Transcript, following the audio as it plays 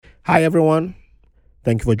Hi, everyone.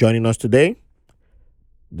 Thank you for joining us today.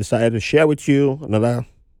 Decided to share with you another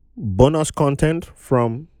bonus content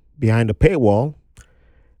from behind the paywall.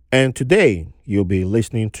 And today, you'll be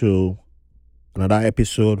listening to another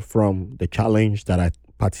episode from the challenge that I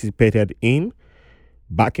participated in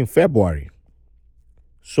back in February.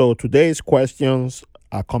 So today's questions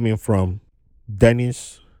are coming from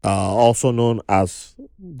Dennis, also known as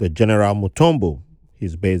the General Mutombo.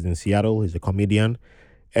 He's based in Seattle. He's a comedian.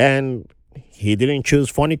 And he didn't choose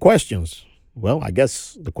funny questions. Well, I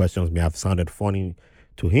guess the questions may have sounded funny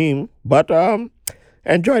to him, but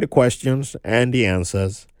enjoy the questions and the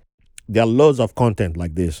answers. There are loads of content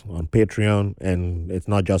like this on Patreon, and it's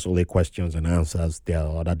not just only questions and answers. There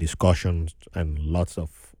are other discussions and lots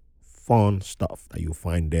of fun stuff that you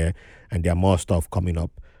find there, and there are more stuff coming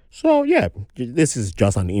up. So, yeah, this is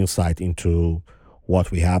just an insight into what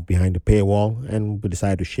we have behind the paywall, and we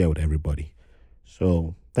decided to share with everybody.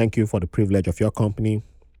 So, thank you for the privilege of your company,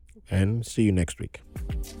 and see you next week.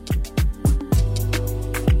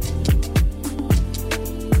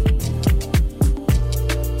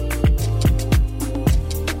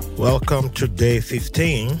 Welcome to day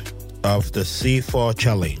 15 of the C4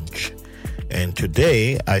 challenge. And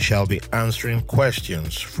today I shall be answering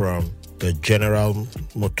questions from the General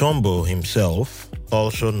Mutombo himself,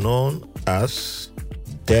 also known as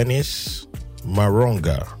Dennis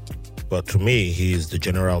Maronga. But to me, he is the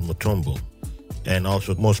General Mutombo, and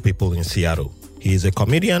also most people in Seattle. He is a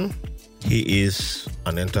comedian, he is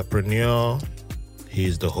an entrepreneur, he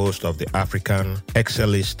is the host of the African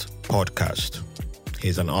Excelist podcast.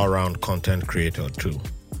 He's an all-round content creator too.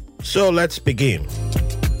 So let's begin.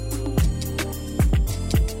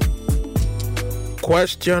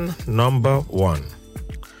 Question number 1.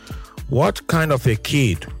 What kind of a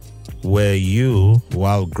kid were you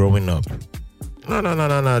while growing up?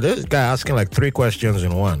 No. This guy asking like 3 questions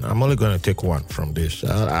in one. I'm only going to take one from this.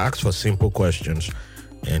 I asked for simple questions,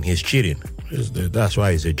 and he's cheating. That's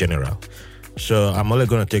why he's a general. So I'm only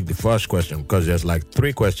going to take the first question because there's like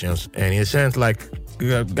 3 questions, and he sent like,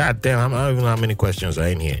 God damn, I don't even know how many questions are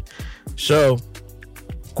in here. So,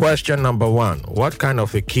 question number 1. What kind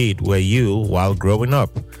of a kid were you while growing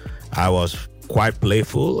up? I was quite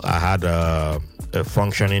playful. I had a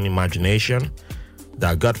functioning imagination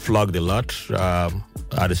that got flogged a lot.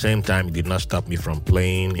 At the same time, it did not stop me from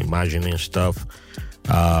playing, imagining stuff,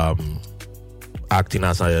 acting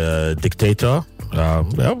as a dictator.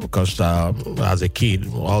 Because as a kid,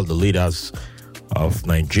 all the leaders of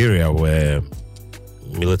Nigeria were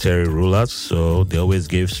military rulers, so they always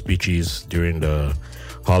gave speeches during the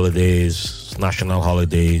holidays, national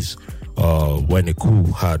holidays, when a coup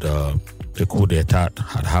d'etat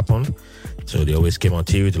had happened. So they always came on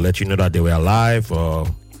TV to let you know that they were alive, or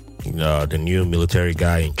the new military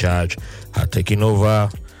guy in charge had taken over.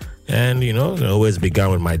 And, it always began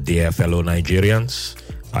with my dear fellow Nigerians.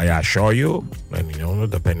 I assure you,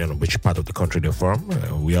 and, depending on which part of the country they're from,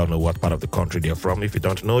 we all know what part of the country they're from. If you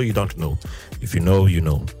don't know, you don't know. If you know, you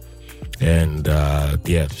know. And,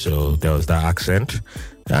 so there was that accent.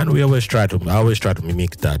 And I always try to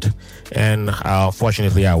mimic that. And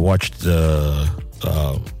fortunately, I watched the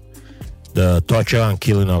torture and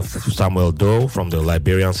killing of Samuel Doe from the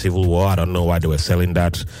Liberian Civil War. I don't know why they were selling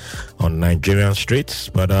that on Nigerian streets,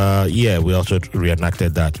 but we also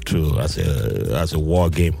reenacted that too as a war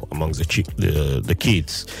game amongst the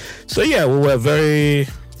kids. So we were very,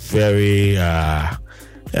 very.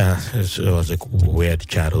 It was a weird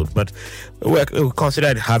childhood, but we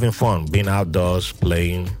considered having fun, being outdoors,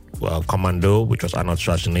 playing Commando, which was Arnold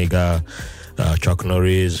Schwarzenegger, Chuck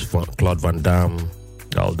Norris, Claude Van Damme.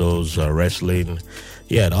 All those wrestling,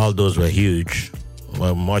 all those were huge,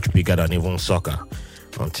 were much bigger than even soccer,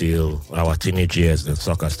 until our teenage years, then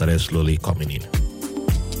soccer started slowly coming in.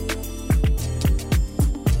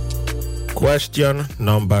 Question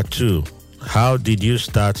number 2. How did you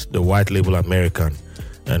start the White Label American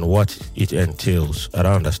and what it entails? I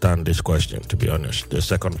don't understand this question, to be honest, the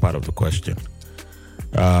second part of the question.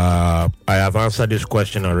 I have answered this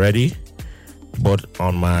question already, but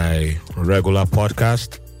on my regular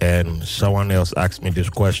podcast, and someone else asked me this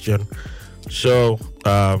question. So,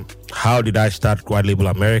 how did I start White Label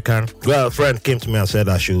American? Well, a friend came to me and said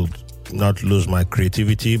I should not lose my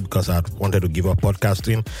creativity because I wanted to give up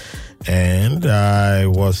podcasting. And I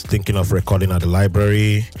was thinking of recording at the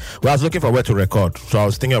library. Well, I was looking for where to record. So I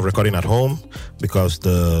was thinking of recording at home because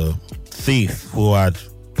the thief who had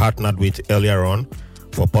partnered with earlier on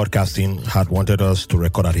for podcasting had wanted us to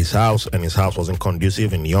record at his house, and his house wasn't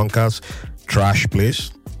conducive in Yonkers, trash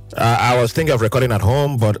place. I was thinking of recording at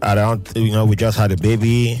home, but I don't, we just had a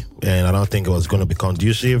baby and I don't think it was going to be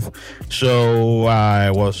conducive. So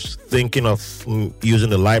I was thinking of using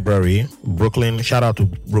the library, Brooklyn. Shout out to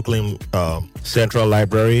Brooklyn Central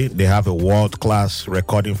Library. They have a world-class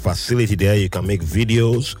recording facility there. You can make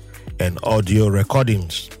videos and audio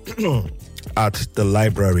recordings at the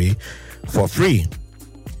library for free.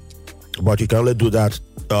 But you can only do that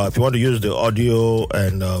if you want to use the audio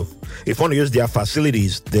and if you want to use their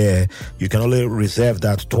facilities there, you can only reserve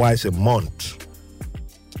that twice a month.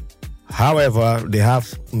 However, they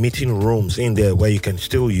have meeting rooms in there where you can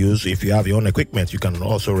still use, if you have your own equipment, you can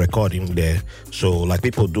also record in there. So like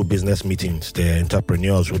people do business meetings, they're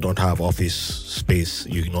entrepreneurs who don't have office space,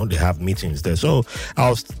 they have meetings there. So I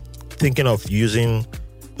was thinking of using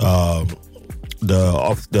the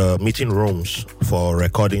meeting rooms for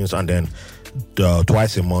recordings, and then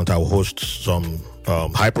twice a month I will host some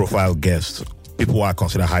high-profile guests, people who are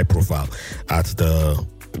considered high-profile, at the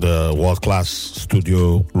world-class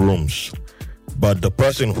studio rooms. But the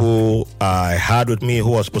person who I had with me,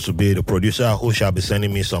 who was supposed to be the producer, who shall be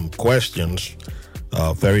sending me some questions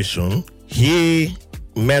very soon, he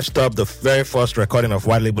messed up the very first recording of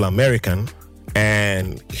White Label American,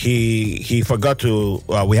 and he forgot to.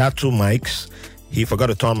 We had two mics. He forgot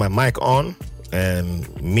to turn my mic on. And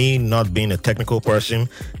me not being a technical person,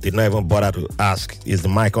 did not even bother to ask, is the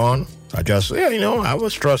mic on? I just, I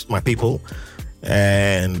always trust my people.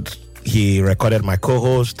 And he recorded my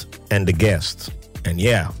co-host and the guest. And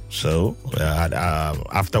so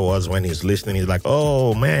afterwards, when he's listening, he's like,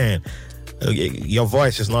 oh man, your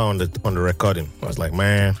voice is not on the recording. I was like,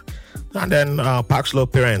 man. And then Park Slow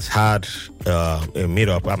Parents had a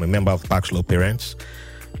meetup. I'm a member of Park Slow Parents.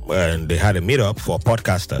 And they had a meetup for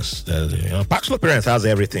podcasters. Park Slope Parents has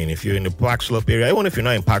everything. If you're in the Park Slope area, even if you're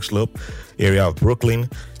not in Park Slope area of Brooklyn,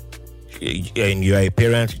 and you're a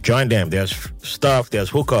parent, join them. There's stuff, there's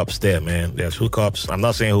hookups there, man. There's hookups. I'm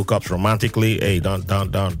not saying hookups romantically. Hey, don't.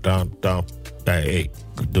 Hey,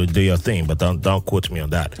 do your thing, but don't quote me on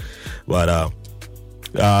that. But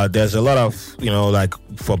there's a lot of, like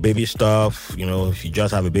for baby stuff, if you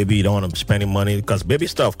just have a baby, you don't want to be spending money, because baby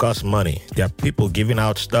stuff costs money. There are people giving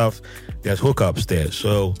out stuff. There's hookups there.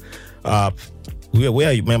 So we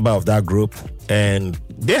are a member of that group, and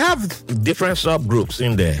they have different subgroups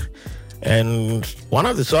in there. And one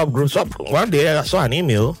of the subgroups, one day I saw an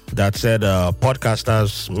email that said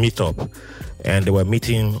podcasters meetup. And they were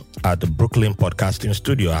meeting at the Brooklyn Podcasting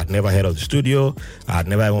Studio. I'd never heard of the studio. I'd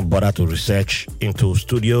never even bothered to research into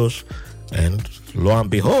studios. And lo and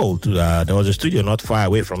behold, there was a studio not far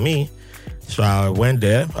away from me. So I went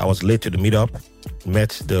there. I was late to the meetup. Met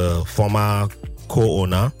the former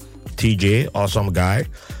co-owner, TJ, awesome guy.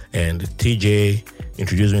 And TJ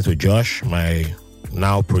introduced me to Josh, my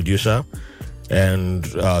now producer. And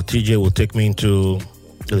TJ will take me into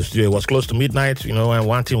the studio. It was close to midnight, and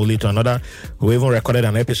one thing will lead to another. We even recorded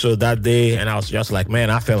an episode that day, and I was just like, man,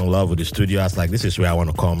 I fell in love with the studio. I was like, this is where I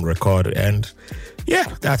want to come record. And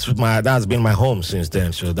that's been my home since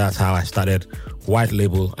then. So that's how I started White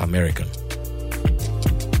Label American.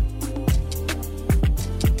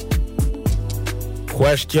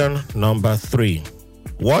 Question number 3.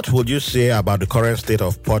 What would you say about the current state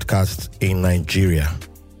of podcasts in Nigeria?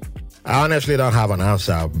 I honestly don't have an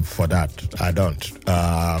answer for that. I don't.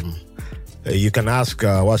 You can ask,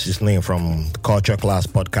 what's his name, from Culture Class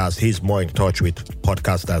Podcast. He's more in touch with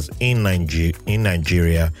podcasters in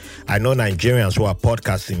Nigeria. I know Nigerians who are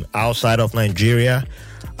podcasting outside of Nigeria.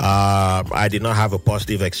 I did not have a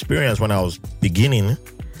positive experience when I was beginning,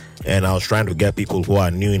 and I was trying to get people who are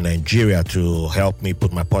new in Nigeria to help me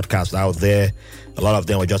put my podcast out there. A lot of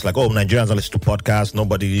them were just like, oh, Nigerians don't listen to podcasts.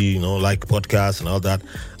 Nobody, like podcasts and all that.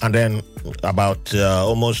 And then about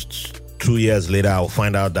almost 2 years later, I'll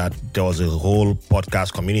find out that there was a whole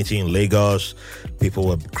podcast community in Lagos. People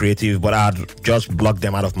were creative, but I'd just blocked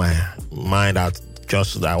them out of my mind. I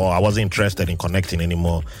wasn't interested in connecting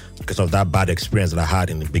anymore because of that bad experience that I had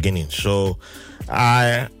in the beginning. So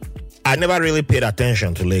I never really paid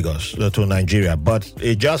attention to Lagos, to Nigeria, but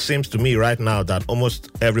it just seems to me right now that almost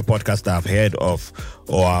every podcaster I've heard of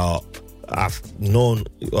or I've known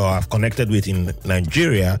or I've connected with in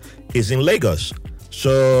Nigeria is in Lagos.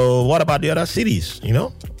 So what about the other cities,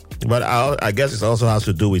 But I guess it also has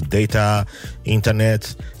to do with data,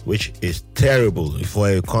 internet, which is terrible. For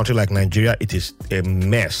a country like Nigeria, it is a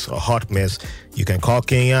mess, a hot mess. You can call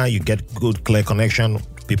Kenya, you get good, clear connection.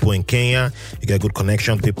 People in Kenya, you get good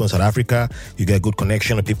connection to people in South Africa, you get good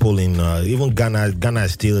connection to people in even Ghana. Ghana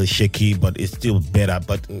is still shaky, but it's still better.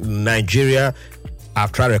 But Nigeria,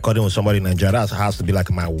 I've tried recording with somebody in Nigeria. That has to be like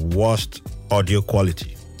my worst audio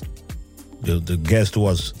quality. The guest who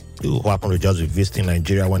was who happened to just be visiting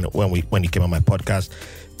Nigeria when he came on my podcast,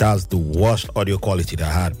 that's the worst audio quality that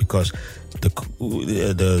I had because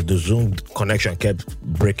the Zoom connection kept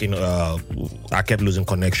breaking. I kept losing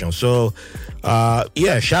connection. So,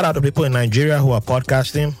 shout out to people in Nigeria who are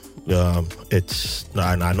podcasting.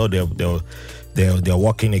 And I know they're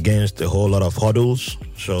working against a whole lot of hurdles.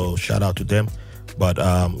 So shout out to them. But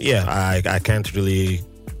I can't really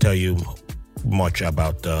tell you much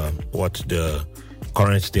about what the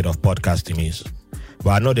current state of podcasting is.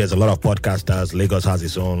 But I know there's a lot of podcasters. Lagos has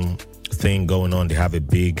its own thing going on. They have a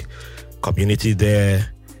big community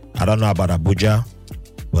there. I don't know about Abuja,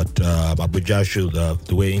 but Abuja should,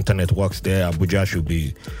 the way internet works there, Abuja should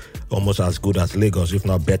be almost as good as Lagos, if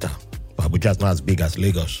not better. But Abuja is not as big as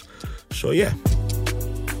Lagos. So yeah.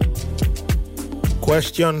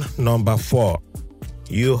 Question number 4.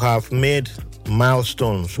 You have made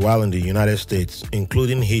milestones while in the United States,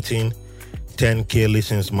 including hitting 10K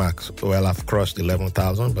listens marks. Well, I've crossed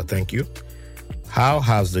 11,000, but thank you. How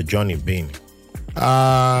has the journey been?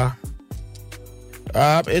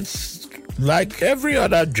 It's like every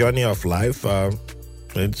other journey of life.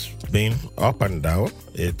 It's been up and down.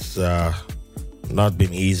 It's not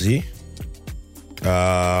been easy.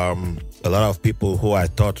 A lot of people who I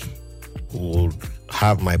thought would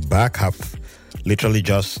have my back have literally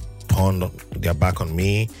just turned their back on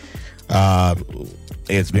me.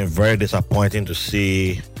 It's been very disappointing to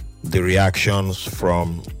see the reactions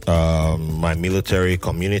from my military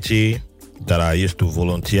community that I used to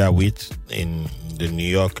volunteer with in the New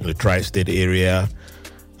York, the tri-state area.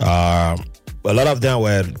 A lot of them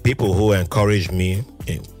were people who encouraged me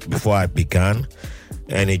before I began.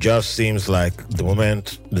 And it just seems like the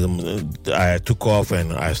moment I took off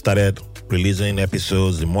and I started releasing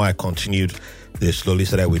episodes, the more I continued, they slowly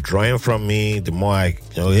started withdrawing from me. The more I,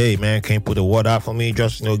 hey man, can you put the word out for me?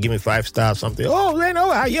 Just, give me 5 stars, something. Oh, man,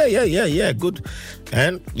 yeah, good.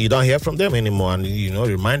 And you don't hear from them anymore. And,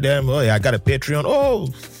 remind them, oh, yeah, I got a Patreon. Oh,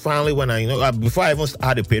 finally, when before I even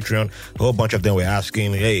had a Patreon, a whole bunch of them were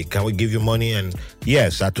asking, hey, can we give you money? And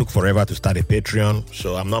yes, I took forever to start a Patreon.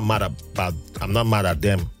 So I'm not mad at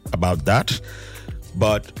them about that.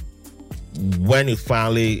 But when it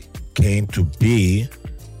finally came to be,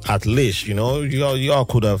 at least, y'all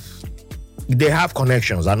could have. They have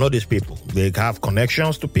connections. I know these people. They have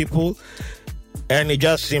connections to people. And it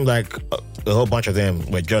just seemed like a whole bunch of them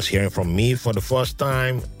were just hearing from me for the first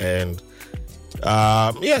time. And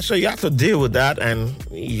so you have to deal with that. And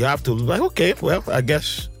you have to, okay, well, I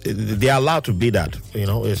guess they're allowed to be that.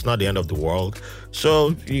 It's not the end of the world.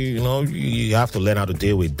 So, you have to learn how to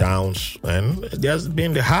deal with downs. And there's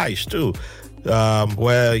been the highs too.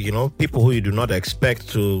 Where people who you do not expect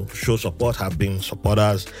to show support have been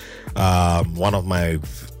supporters. One of my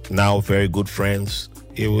now very good friends,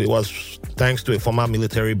 it was thanks to a former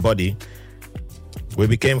military buddy, we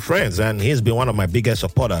became friends, and he's been one of my biggest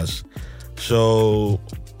supporters. So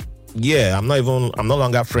yeah, I'm no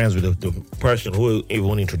longer friends with the person who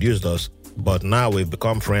even introduced us, but now we've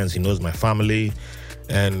become friends. He knows my family,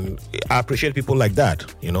 and I appreciate people like that,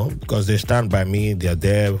 because they stand by me. They're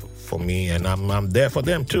there for me, and I'm there for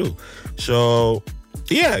them too. So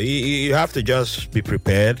yeah, you have to just be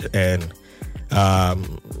prepared, and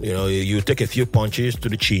you take a few punches to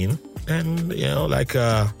the chin, and like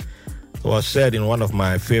was said in one of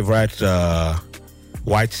my favorite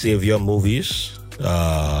white savior movies,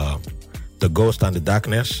 The Ghost and the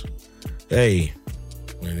Darkness. Hey,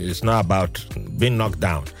 it's not about being knocked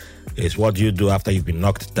down, it's what you do after you've been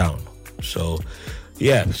knocked down. So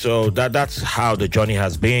yeah, so that's how the journey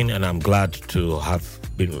has been, and I'm glad to have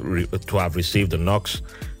received the knocks.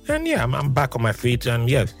 And yeah, I'm back on my feet, and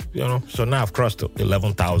yeah, so now I've crossed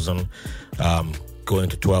 11,000, going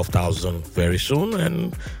to 12,000 very soon,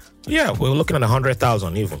 and yeah, we're looking at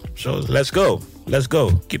 100,000 even. So let's go,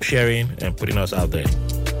 keep sharing and putting us out there.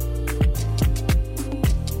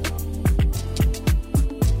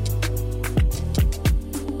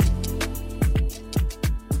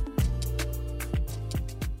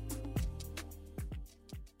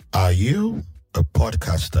 Are you a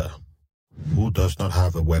podcaster who does not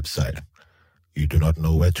have a website? You do not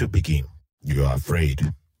know where to begin. You are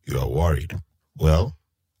afraid. You are worried. Well,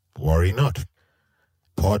 worry not.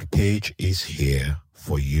 Podpage is here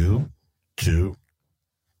for you to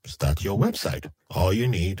start your website. All you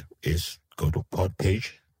need is go to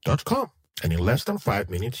podpage.com. And in less than 5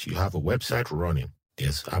 minutes, you have a website running.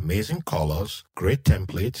 There's amazing colors, great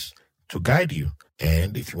templates to guide you.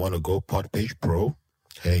 And if you want to go Podpage Pro,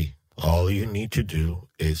 hey, all you need to do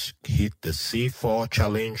is hit the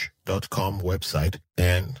c4challenge.com website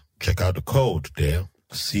and check out the code there,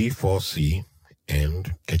 C4C,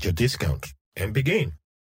 and get your discount and begin.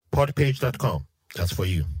 podpage.com. That's for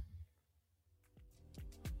you.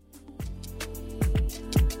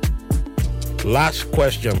 Last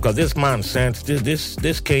question, because this man sent this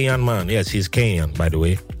Kenyan man. Yes, he's Kenyan, by the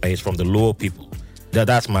way. He's from the Luo people.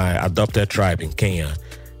 That's my adopted tribe in Kenya.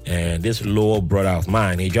 And this Luo brother of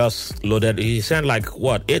mine, he just loaded. He sent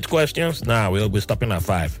 8 questions? Now we'll be stopping at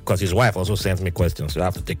 5 because his wife also sent me questions. So I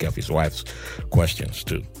have to take care of his wife's questions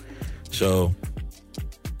too. So,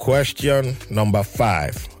 question number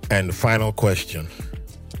 5 and final question.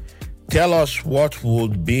 Tell us what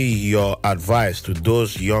would be your advice to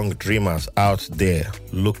those young dreamers out there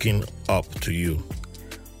looking up to you.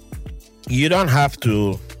 You don't have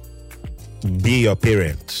to be your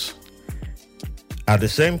parents. At the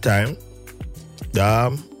same time,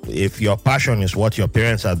 if your passion is what your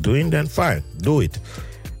parents are doing, then fine, do it.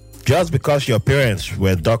 Just because your parents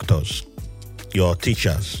were doctors, your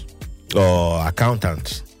teachers, or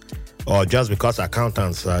accountants, or just because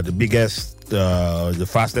accountants are the biggest, the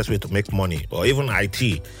fastest way to make money, or even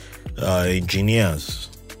IT engineers,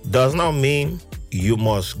 does not mean you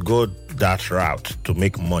must go that route to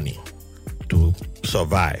make money, to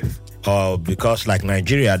survive. Or because like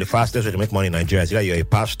Nigeria, the fastest way to make money in Nigeria is either you're a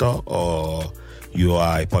pastor or you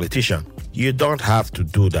are a politician. You don't have to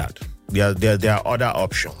do that. There are other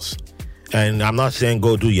options. And I'm not saying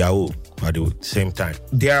go do Yahoo at the same time.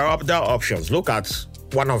 There are other options. Look at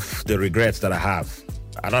one of the regrets that I have.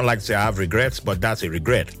 I don't like to say I have regrets, but that's a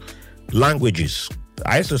regret. Languages.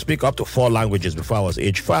 I used to speak up to 4 languages before I was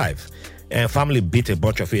age 5. And family beat a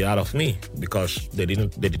bunch of it out of me because they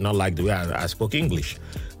did not like the way I spoke English.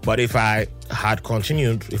 But if I had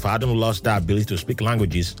continued, if I hadn't lost that ability to speak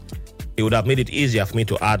languages, it would have made it easier for me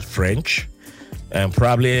to add French. And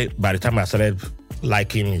probably by the time I started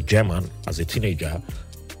liking German as a teenager,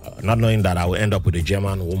 not knowing that I would end up with a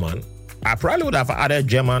German woman, I probably would have added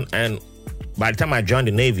German. And by the time I joined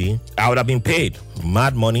the Navy, I would have been paid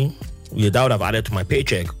mad money. That would have added to my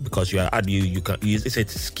paycheck because you can. It's a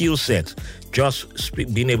skill set. Just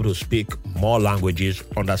being able to speak more languages,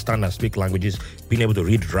 understand and speak languages, being able to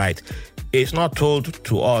read, write. It's not told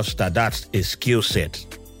to us that that's a skill set.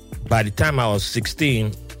 By the time I was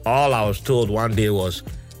 16, all I was told one day was,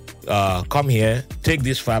 "Come here, take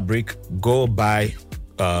this fabric, go buy."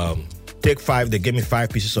 Take 5. They gave me 5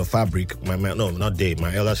 pieces of fabric. My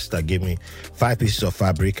elder sister gave me 5 pieces of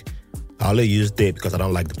fabric. I only use they because I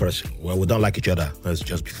don't like the person. Well, we don't like each other. Let's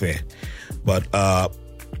just be fair. But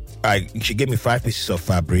she gave me 5 pieces of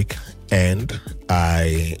fabric, and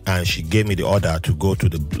she gave me the order to go to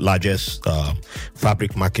the largest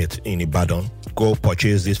fabric market in Ibadan, go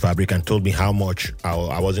purchase this fabric, and told me how much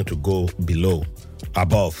I wasn't to go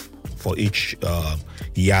above for each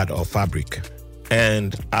yard of fabric.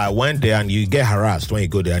 And I went there, and you get harassed when you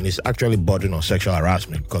go there, and it's actually bordering on sexual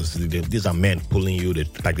harassment because these are men pulling you.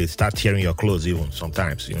 They start tearing your clothes even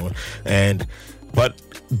sometimes, But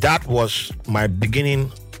that was my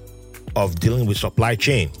beginning of dealing with supply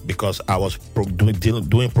chain because I was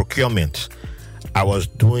doing procurement. I was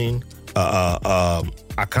doing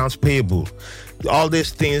accounts payable. All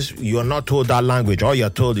these things, you're not told that language. All you're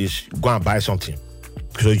told is go and buy something.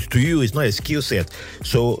 So to you, it's not a skill set.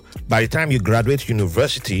 So by the time you graduate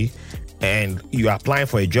university and you're applying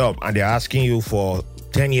for a job and they're asking you for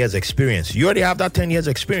 10 years experience, you already have that 10 years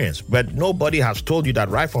experience. But nobody has told you that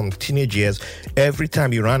right from teenage years, every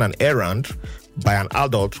time you run an errand by an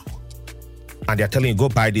adult and they're telling you, go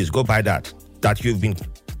buy this, go buy that you've been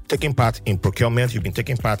taking part in procurement, you've been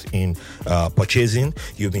taking part in purchasing,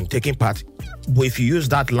 you've been taking part. But if you use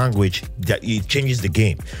that language, it changes the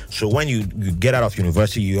game. So when you get out of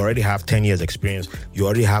university, you already have 10 years experience. You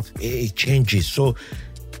already have, it changes. So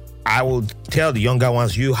I will tell the younger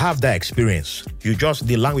ones, you have that experience.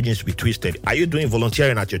 The language needs to be twisted. Are you doing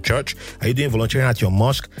volunteering at your church? Are you doing volunteering at your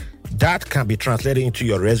mosque? That can be translated into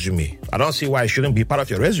your resume. I don't see why it shouldn't be part of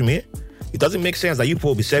your resume. It doesn't make sense that you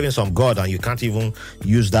will be serving some God and you can't even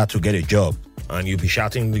use that to get a job. And you'll be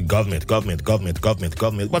shouting the government. But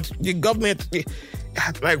the government,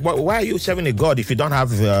 why are you serving a God if you don't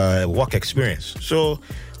have work experience? So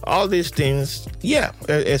all these things,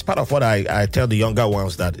 it's part of what I tell the younger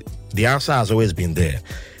ones, that the answer has always been there.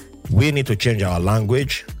 We need to change our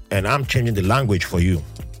language, and I'm changing the language for you.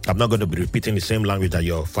 I'm not going to be repeating the same language that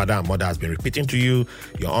your father and mother has been repeating to you,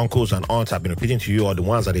 your uncles and aunts have been repeating to you, or the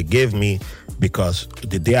ones that they gave me, because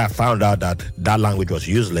the day I found out that language was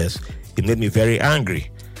useless, it made me very angry.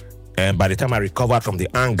 And by the time I recovered from the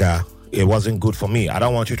anger, it wasn't good for me. I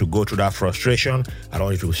don't want you to go through that frustration. I don't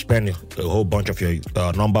want you to spend a whole bunch of your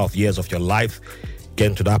number of years of your life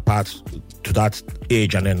getting to that part, to that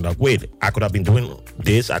age, and then wait, I could have been doing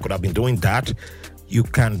this, I could have been doing that. You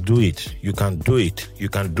can do it. You can do it. You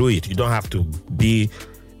can do it. You don't have to be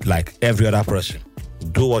like every other person.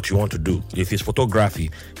 Do what you want to do. If it's photography,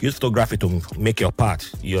 use photography to make your part.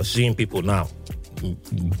 You're seeing people now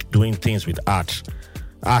doing things with art.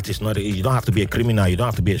 Art is not, you don't have to be a criminal. You don't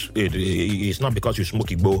have to be, it's not because you smoke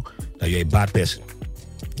Igbo that you're a bad person.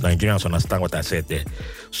 Nigerians understand what I said there.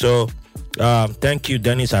 So, thank you,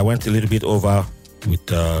 Dennis. I went a little bit over with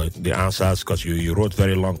the answers because you wrote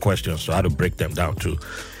very long questions, so I had to break them down too.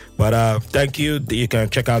 But thank you. You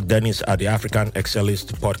can check out Dennis at the African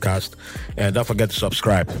Excellist podcast. And don't forget to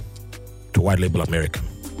subscribe to White Label American.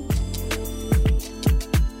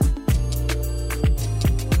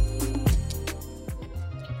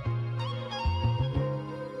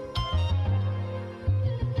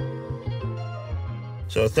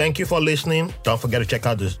 So thank you for listening. Don't forget to check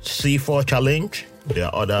out the C4 Challenge. There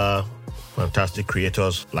are other fantastic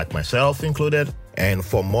creators like myself included. And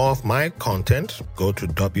for more of my content, go to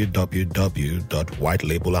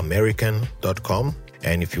www.whitelabelamerican.com.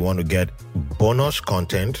 And if you want to get bonus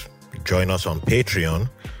content, join us on Patreon,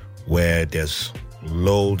 where there's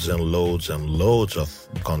loads and loads and loads of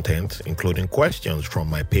content, including questions from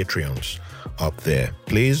my Patreons up there.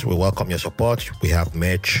 Please, we welcome your support. We have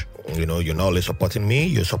merch. You're not only supporting me,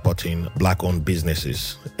 you're supporting Black-owned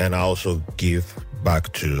businesses. And I also give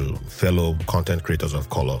back to fellow content creators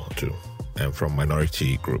of color too, and from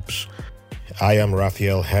minority groups. I am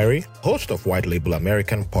Raphael Harry, host of White Label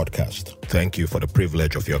American podcast. Thank you for the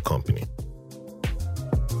privilege of your company.